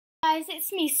Guys,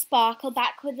 it's me Sparkle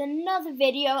back with another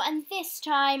video, and this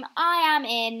time I am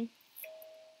in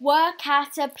work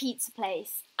at a pizza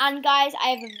place. And guys, I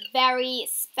have a very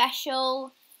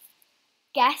special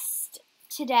guest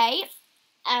today,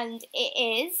 and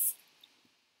it is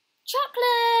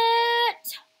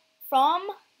Chocolate from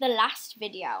the last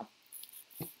video.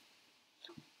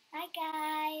 Hi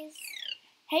guys.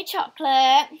 Hey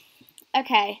Chocolate.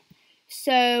 Okay.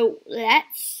 So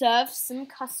let's serve some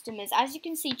customers. As you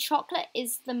can see, Chocolate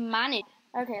is the manager.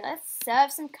 Okay, let's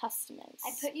serve some customers.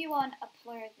 I put you on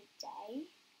Employer of the Day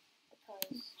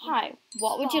because Hi,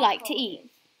 what would you like to eat?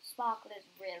 Sparkle is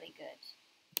really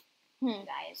good. You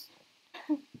guys.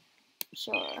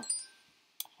 Sure.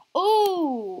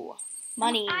 Ooh,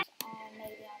 money. Maybe on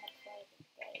Employer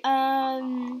of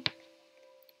the Day.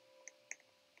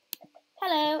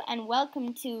 Hello and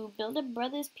welcome to Builder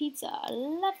Brothers Pizza. I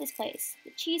love this place. The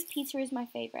cheese pizza is my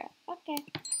favorite. Okay.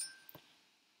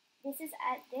 This is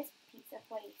at this pizza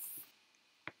place.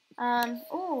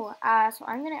 So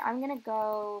I'm gonna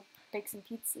go bake some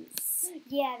pizzas.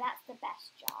 Yeah, that's the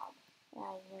best job. Yeah,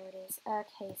 I know it is.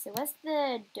 Okay, so where's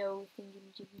the dough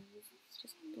thingy-majiggy? Let's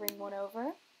just bring one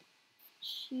over.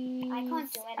 Cheese. I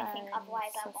can't do anything,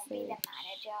 otherwise sausage. I won't be the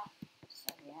manager.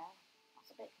 So yeah, that's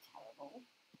a bit terrible.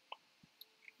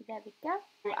 There we go.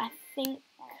 I think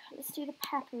let's do the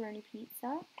pepperoni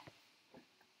pizza.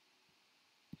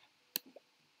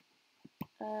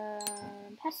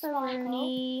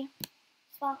 Pepperoni.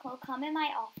 Sparkle, come in my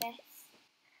office.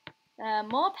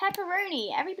 More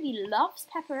pepperoni. Everybody loves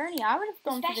pepperoni. I would have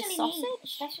gone for the sausage.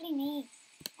 Especially me.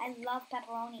 I love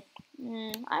pepperoni.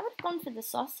 I would have gone for the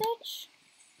sausage.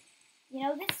 You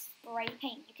know this spray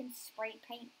paint? You can spray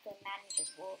paint the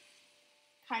manager's wall.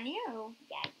 Can you?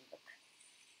 Yeah, you look.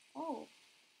 Oh.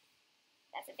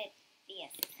 That's a bit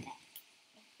fierce, isn't it?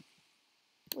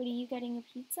 What, are you getting a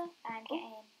pizza? I'm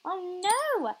getting... Oh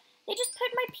no! They just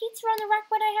put my pizza on the rack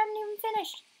when I haven't even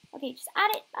finished. Okay, just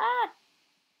add it.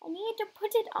 I need to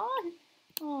put it on.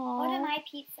 Aww. Order my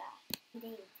pizza.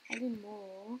 Indeed. I do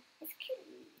more. It's cute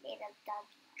little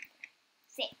doggy.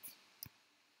 Sit.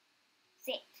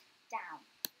 Sit down.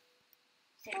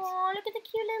 Sit. Oh, look at the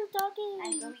cute little doggy.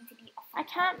 I'm going to be off. I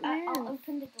can't move. I'll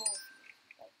open the door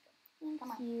for you.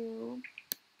 Thank you.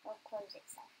 It'll close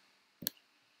itself.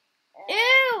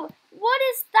 Ew! What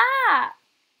is that?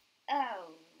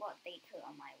 Oh, what they put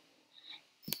on my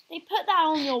wall. They put that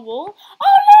on your wall?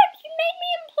 Oh look! You made me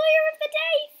Employer of the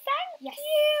Day! Thank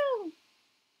you!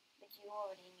 But you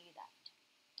already knew that.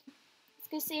 Let's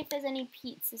go see if there's any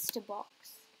pizzas to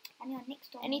box. And your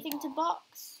next door. Anything to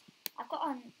box? I've got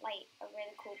on like a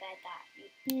really cool bed that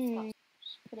you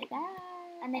Just put it there.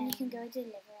 and then you can go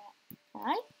deliver it.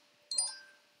 Right?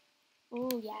 Yeah.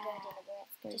 Oh yeah. Go deliver it.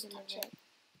 Let's go Just deliver touch it. it.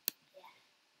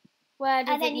 Where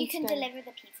does And it then need you can to go? deliver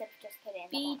the pizza. Just put it in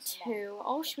the box. B2.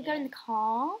 Oh, should we go in the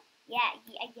car? Yeah.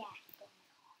 Go in the car.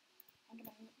 I'm gonna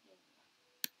meet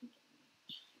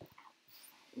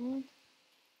you.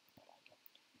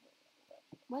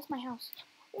 Where's my house?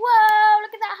 Whoa!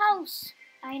 Look at that house.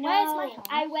 I know. Where's my house?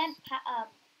 I went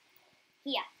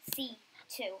here.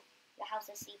 C2. The house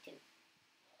is C2.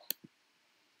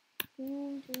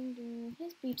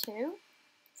 Here's B2.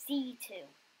 C2.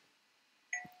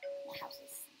 The house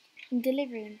is C2. I'm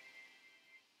delivering.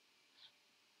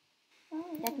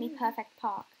 Let me perfect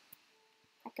park.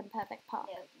 I can perfect park.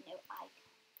 No, I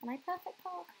Can I perfect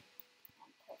park?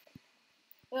 I'm perfect.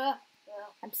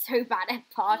 I'm so bad at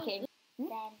parking. Then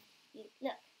you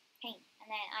look, paint, and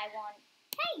then I want.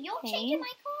 Hey, you're Paint? changing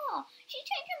my car. She's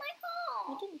changing my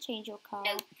car. I didn't change your car.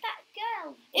 No, that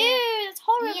girl. Ew, that's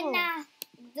horrible.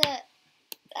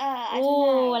 I don't Oh,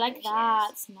 know I like who she that.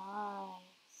 is. It's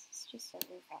nice. It's just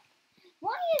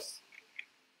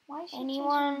Why is she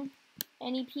anyone?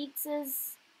 Any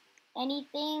pizzas?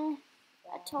 Anything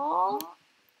at all?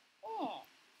 Yeah.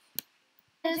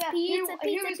 There's Yeah, pizza, who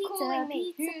pizza, is pizza, calling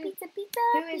me? pizza, Who- pizza, pizza,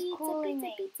 Who is pizza, calling pizza,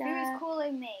 me? pizza. Who is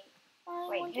calling me? I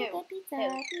Wait, want who? to get pizza, Who?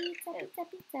 pizza, Who? pizza,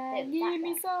 pizza. Who? Give That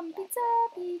me guy. some That pizza,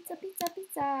 guy. pizza, pizza,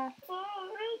 pizza.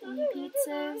 Any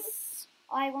pizzas?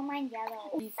 Oh, I want mine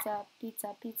yellow. Pizza,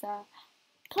 pizza, pizza.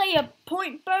 Player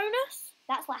point bonus.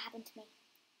 That's what happened to me.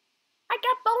 I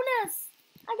got bonus.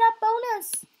 I got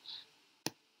bonus.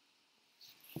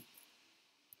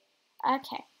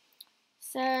 Okay.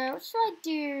 So what should I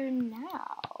do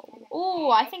now?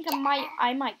 Oh, I think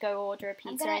I might go order a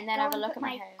pizza and then have a look at my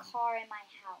home. Car in my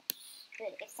house.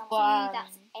 But if someone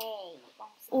that's A.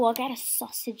 Oh, I'll get a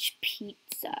sausage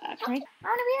pizza. I want to be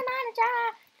the manager.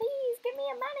 Please give me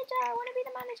a manager. I want to be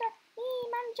the manager. Me,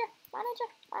 manager.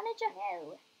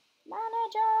 No.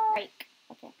 Manager. Break.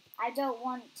 Okay. I don't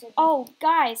want to be... Oh,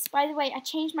 guys, by the way, I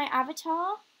changed my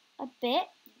avatar. a bit.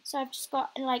 So I've just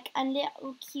got like a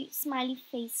little cute smiley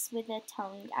face with a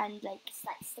tongue and like It's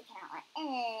like sticking out like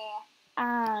eh.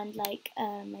 And like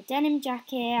my denim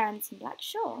jacket and some black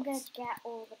shorts. I'm going to get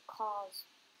all the cars.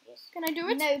 Yes. Can I do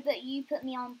it? No, but you put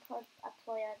me on a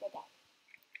ploy of the day.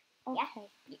 Okay. Yeah,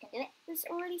 you can do it. There's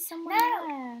already someone No.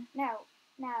 there. No.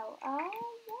 Oh,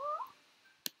 what?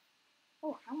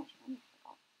 Oh, how much money have I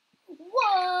got?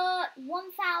 What?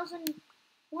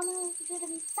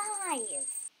 1,105.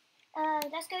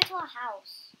 Let's go to our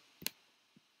house.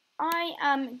 I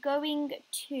am going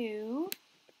to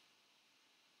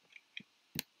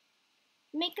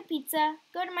make a pizza,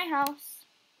 go to my house,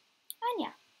 and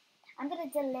yeah. I'm going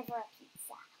to deliver a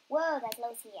pizza. Whoa, there's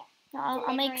loads here.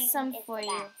 I'll make some for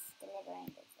you. Delivering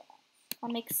is the best. I'll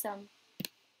make some.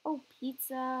 Oh,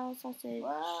 pizza, sausage.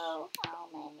 Whoa, how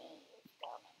many is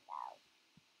coming out?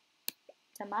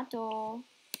 Tomato.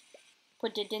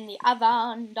 Put it in the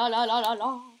oven. La la la la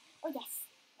la. Oh yes.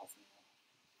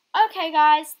 Okay,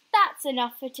 guys, that's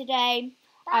enough for today.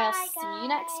 Bye, I'll see you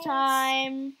next guys.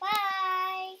 time. Bye.